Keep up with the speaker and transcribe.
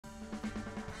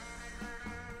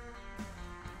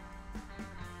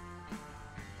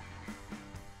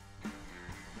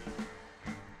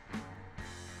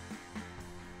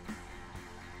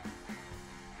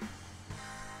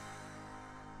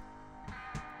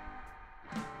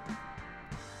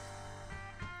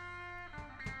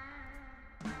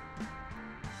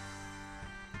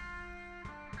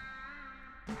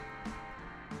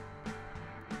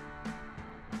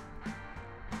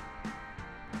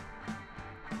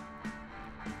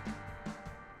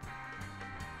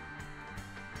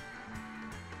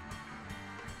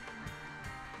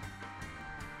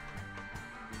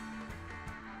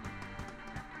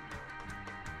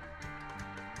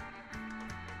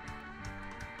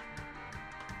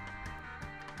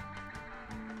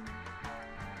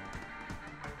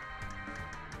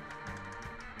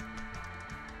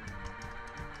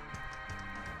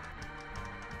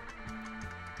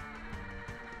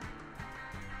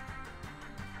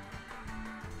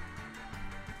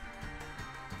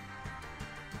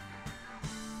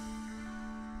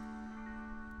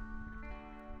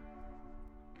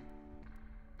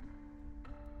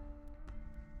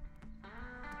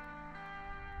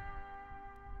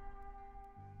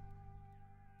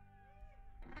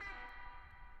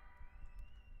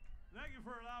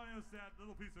us that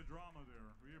little piece of drama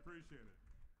there. We appreciate it.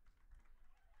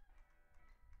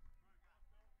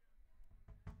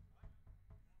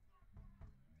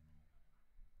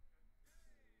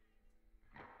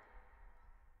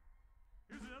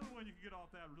 Here's another one you can get off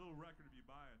that little record if you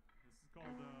buy it. This is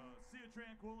called Sea of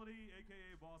Tranquility,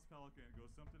 a.k.a. Boss Pelican. It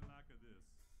goes something like this.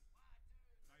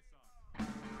 Nice song.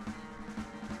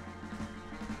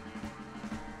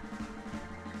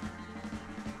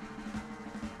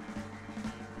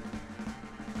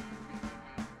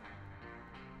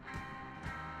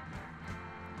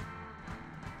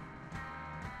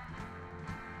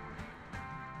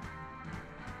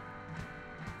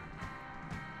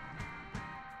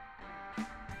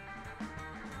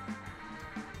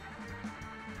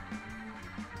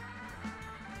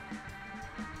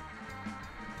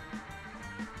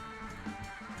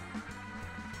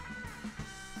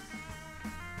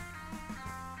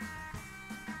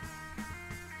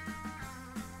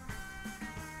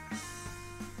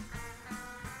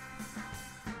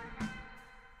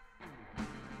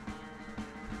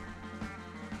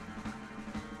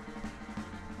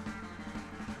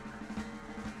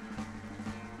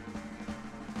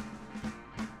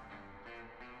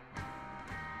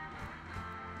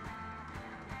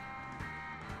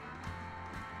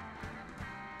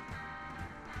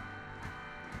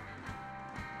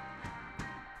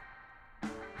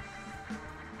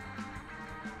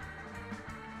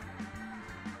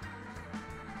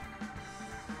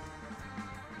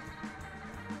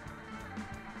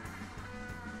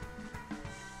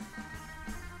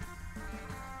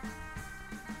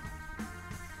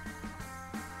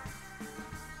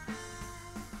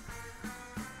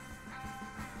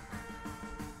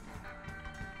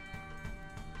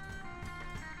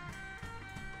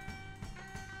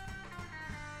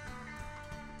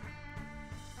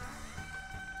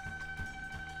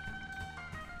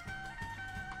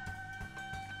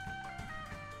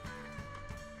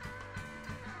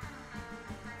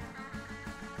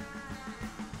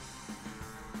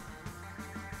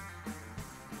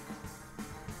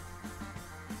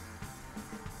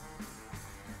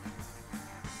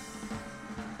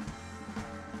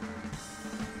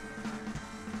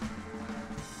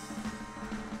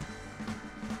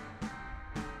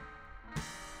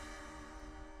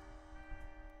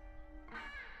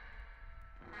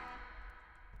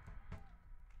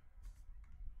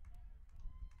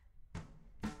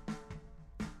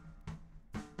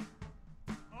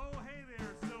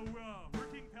 We're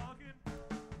King Pelican.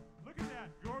 Look at that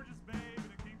gorgeous babe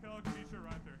in a King Pelican t-shirt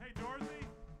right there. Hey, Dorothy.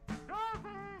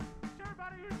 Dorothy! Show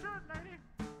everybody your shirt, lady.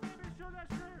 Maybe show that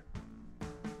shirt.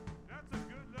 That's a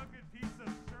good-looking piece of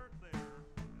shirt there.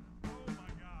 Oh,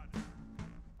 my God.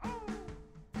 Oh!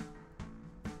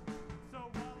 So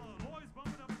while Lloyd's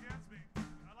bumping up against me,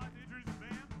 I'd like to introduce the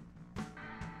band.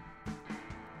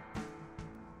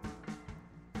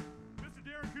 Mr.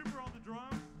 Darren Cooper on the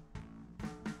drums.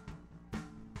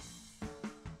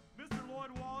 Mr.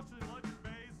 Lloyd Walsh and Legend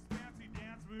Bass, fancy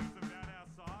dance moves and badass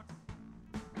socks.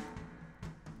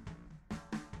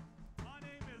 My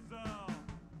name is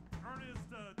Ernest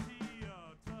T.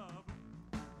 Tubb.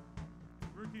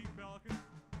 We're King Pelican.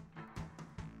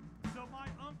 So my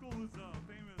uncle is a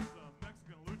famous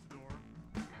Mexican luchador.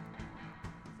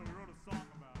 So we wrote a song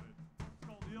about it. It's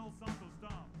called the El Santo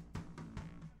Stomp.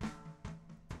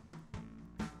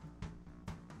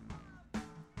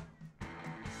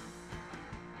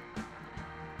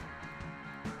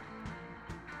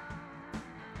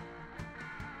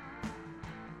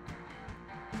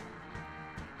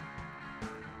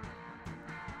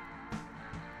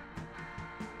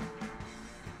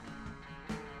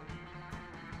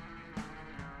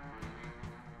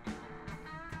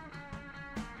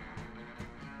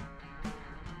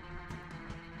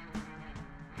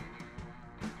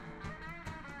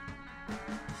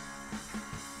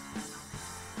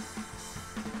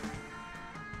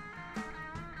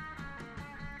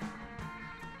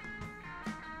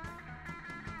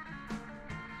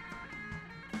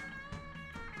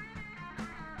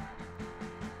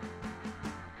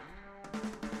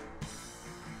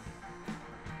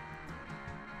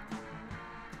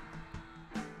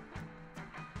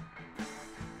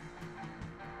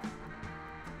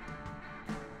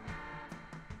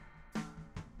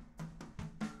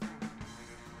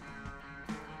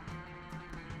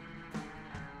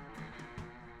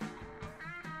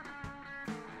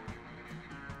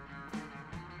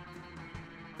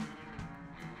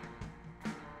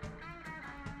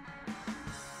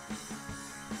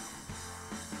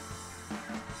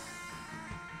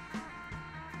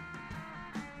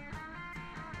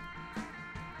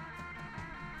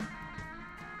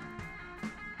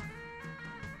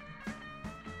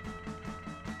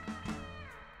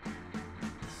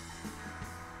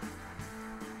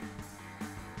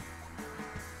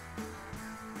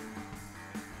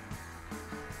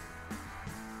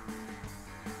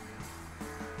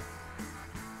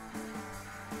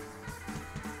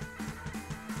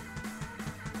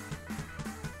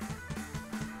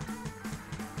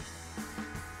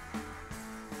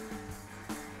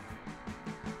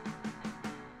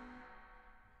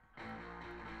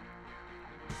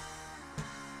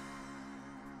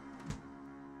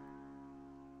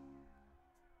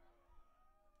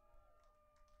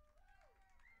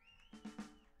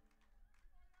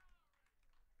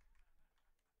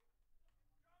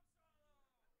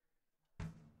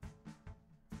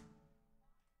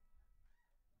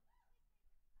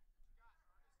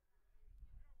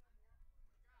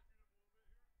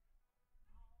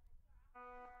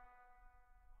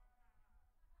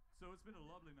 So it's been a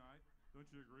lovely night. Don't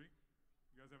you agree?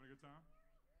 You guys having a good time?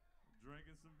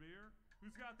 Drinking some beer?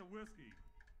 Who's got the whiskey?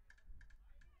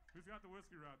 Who's got the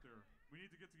whiskey right there? We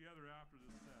need to get together after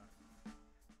this set.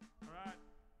 All right.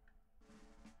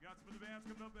 Got some of the bands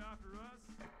coming up after us.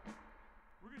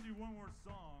 We're going to do one more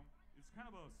song. It's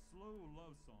kind of a slow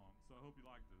love song, so I hope you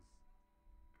like this.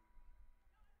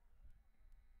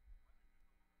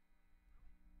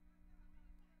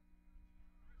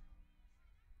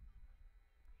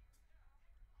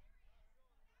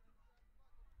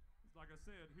 Like I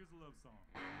said, here's a love song.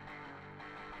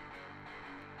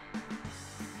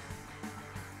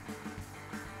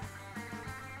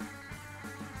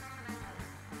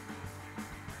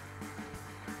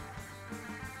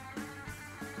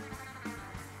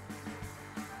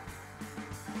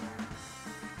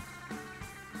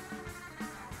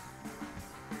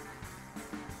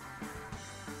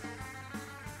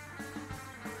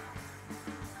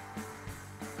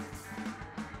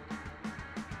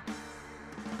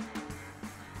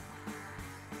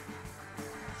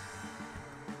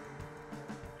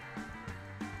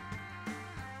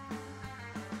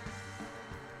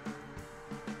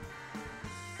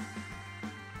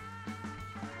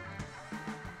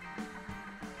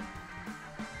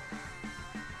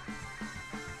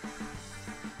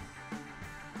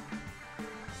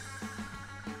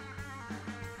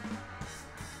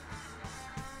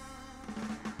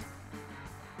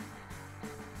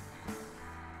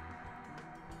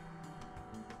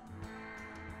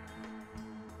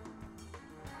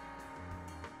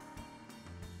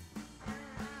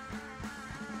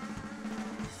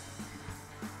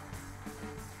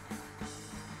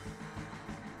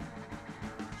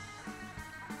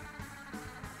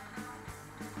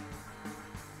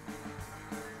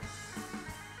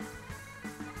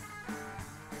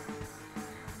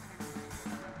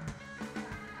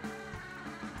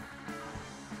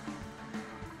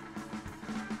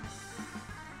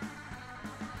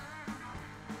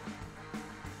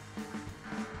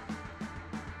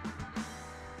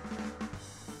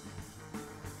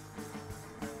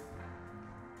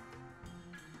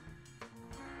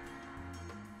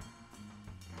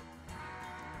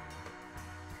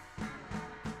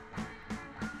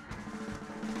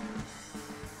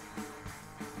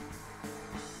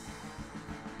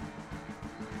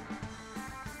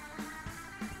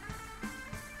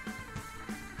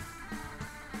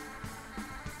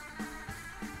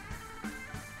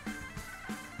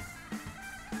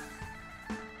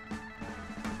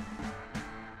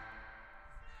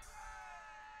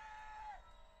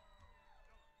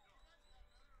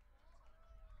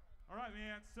 All right,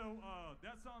 man, so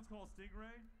that song's called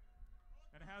Stingray,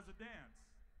 and it has a dance.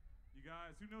 You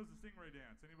guys, who knows the Stingray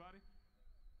dance? Anybody?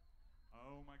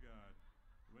 Oh my God,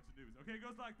 a bunch of newbies. Okay, it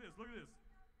goes like this, look at this.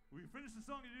 We finish the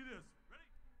song and you do this. Ready?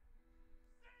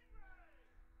 Stingray!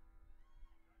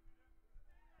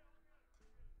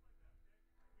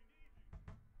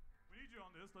 We need you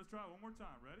on this, let's try it one more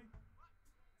time, ready?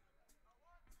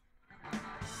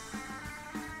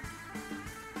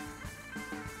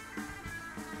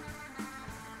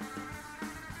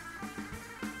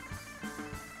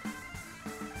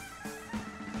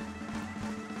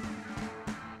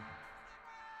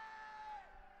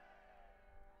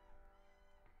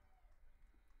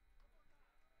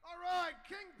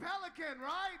 King Pelican,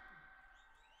 right?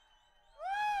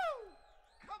 Woo!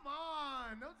 Come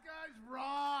on, those guys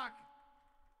rock.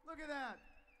 Look at that.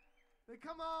 They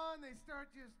come on, they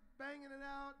start just banging it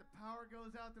out. The power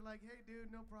goes out. They're like, hey, dude,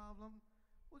 no problem.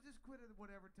 We'll just quit at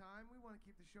whatever time. We want to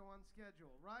keep the show on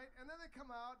schedule, right? And then they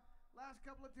come out, last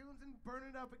couple of tunes, and burn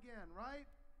it up again, right?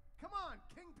 Come on,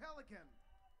 King Pelican.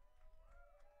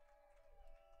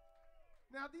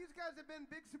 Now, these guys have been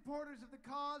big supporters of the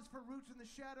cause for Roots in the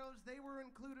Shadows. They were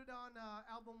included on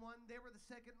album 1. They were the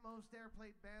second most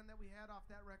airplayed band that we had off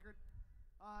that record.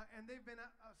 And they've been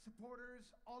supporters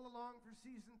all along for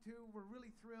season 2. We're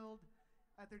really thrilled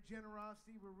at their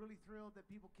generosity. We're really thrilled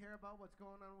that people care about what's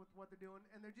going on with what they're doing.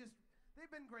 And they've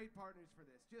been great partners for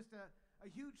this. Just a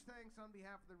huge thanks on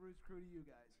behalf of the Roots crew to you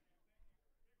guys.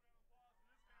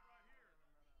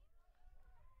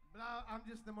 But I'm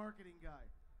just the marketing guy.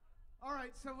 All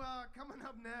right, so coming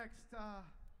up next,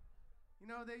 you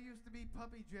know, they used to be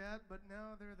Puppy Jet, but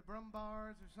now they're the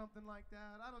Brumbars or something like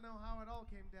that. I don't know how it all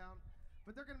came down,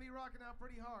 but they're going to be rocking out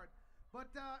pretty hard. But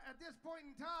at this point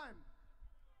in time,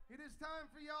 it is time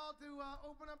for y'all to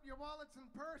open up your wallets and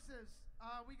purses.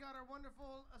 We got our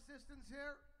wonderful assistants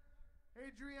here,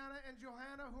 Adriana and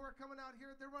Johanna, who are coming out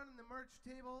here. They're running the merch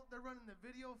table. They're running the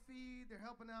video feed. They're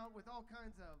helping out with all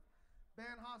kinds of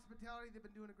band hospitality. They've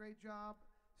been doing a great job.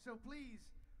 So please,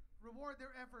 reward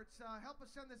their efforts. Help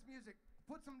us send this music.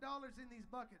 put some dollars in these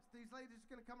buckets. These ladies are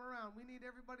going to come around. We need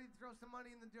everybody to throw some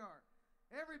money in the jar.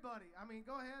 Everybody. I mean,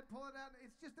 go ahead, pull it out.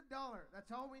 It's just $1.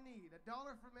 That's all we need. $1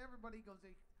 from everybody goes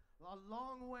a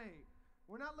long way.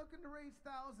 We're not looking to raise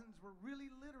thousands. We're really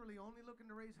literally only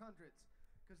looking to raise hundreds.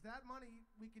 Because that money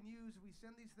we can use, we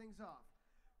send these things off.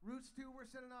 Roots 2, we're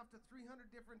sending off to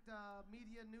 300 different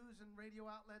media, news, and radio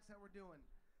outlets that we're doing.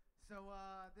 So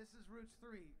this is Roots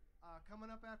 3. Coming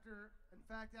up after, in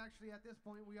fact, actually at this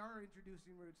point, we are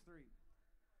introducing Roots 3.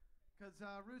 Because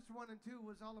Roots 1 and 2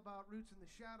 was all about Roots in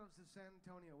the Shadows of San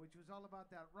Antonio, which was all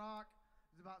about that rock.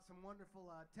 It was about some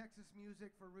wonderful Texas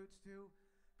music for Roots 2.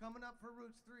 Coming up for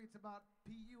Roots 3, it's about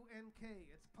P-U-N-K.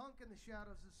 It's punk in the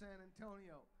shadows of San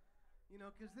Antonio. You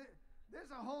know, because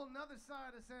there's a whole nother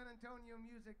side of San Antonio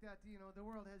music that, you know, the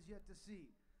world has yet to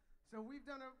see. So we've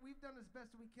done as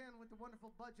best we can with the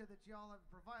wonderful budget that y'all have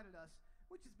provided us,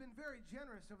 which has been very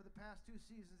generous over the past 2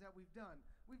 seasons that we've done.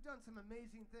 We've done some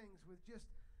amazing things with just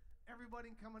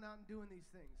everybody coming out and doing these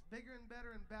things. Bigger and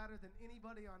better and badder than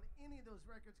anybody on any of those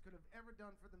records could have ever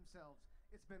done for themselves.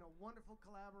 It's been a wonderful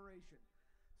collaboration.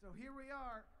 So here we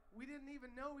are. We didn't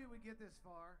even know we would get this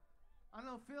far. I don't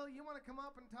know, Phil, you want to come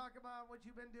up and talk about what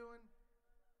you've been doing?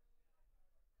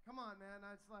 Come on, man.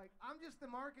 It's like, I'm just the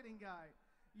marketing guy.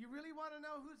 You really want to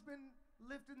know who's been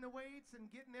lifting the weights and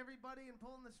getting everybody and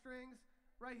pulling the strings?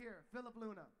 Right here, Philip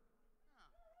Luna.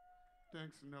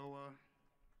 Thanks, Noah.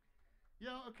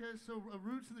 Yeah, okay, so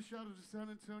Roots in the Shadows of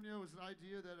San Antonio is an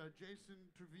idea that Jason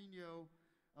Trevino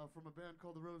from a band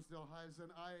called the Rosedale Highs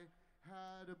and I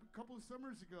had a couple of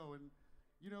summers ago. And,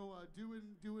 you know, doing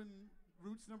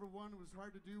Roots #1 was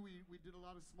hard to do. We did a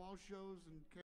lot of small shows and